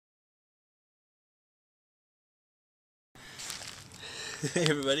Hey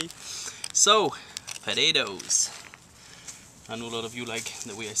everybody. So, potatoes. I know a lot of you like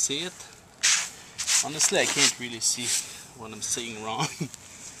the way I say it. Honestly, I can't really see what I'm saying wrong.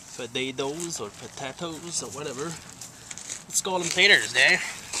 Potatoes or potatoes or whatever. Let's call them taters there.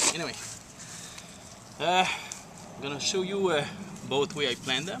 Anyway, I'm gonna show you both way I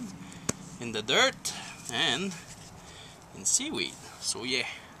plant them. In the dirt and in seaweed. So yeah,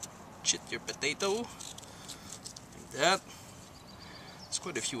 chit your potato like that. There's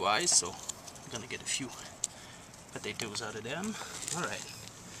quite a few eyes, so I'm gonna get a few potatoes out of them. Alright,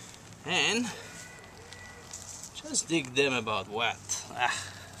 and just dig them about what?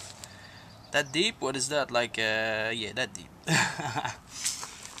 That deep? What is that? Like, yeah, that deep. A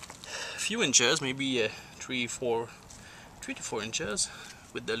few inches, maybe 3 to 4 inches,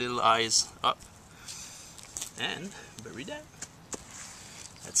 with the little eyes up, and bury them.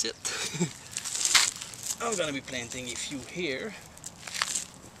 That's it. I'm gonna be planting a few here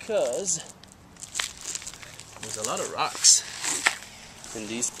because there's a lot of rocks in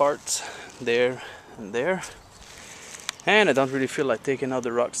these parts, there and there, and I don't really feel like taking out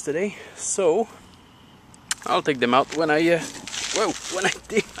the rocks today, so I'll take them out when I when I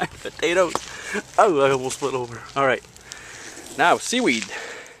dig my potatoes. Oh, I almost split over. Alright, now seaweed.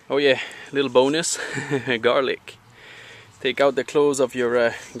 Oh yeah, little bonus. Garlic. Take out the clothes of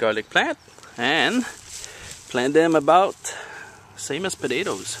your garlic plant and plant them about same as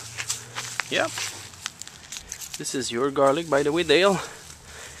potatoes. Yep. This is your garlic, by the way, Dale.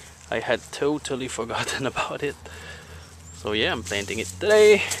 I had totally forgotten about it. So yeah, I'm planting it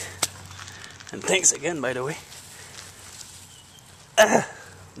today. And thanks again, by the way.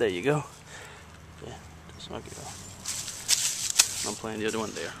 There you go. Yeah, just knock it off. I'm planting the other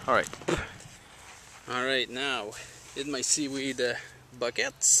one there. Alright. Alright, now in my seaweed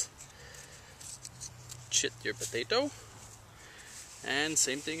buckets. Chit your potato. And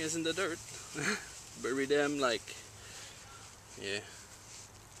same thing as in the dirt. Bury them like, yeah,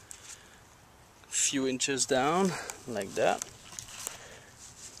 a few inches down like that,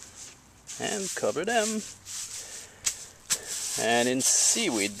 and cover them. And in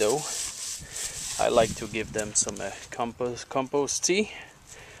seaweed though, I like to give them some compost tea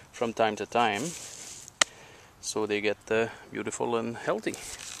from time to time, so they get beautiful and healthy.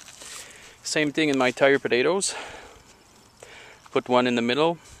 Same thing in my tire potatoes. Put one in the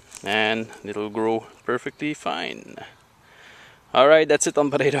middle and it'll grow perfectly fine. Alright, that's it on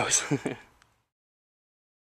potatoes.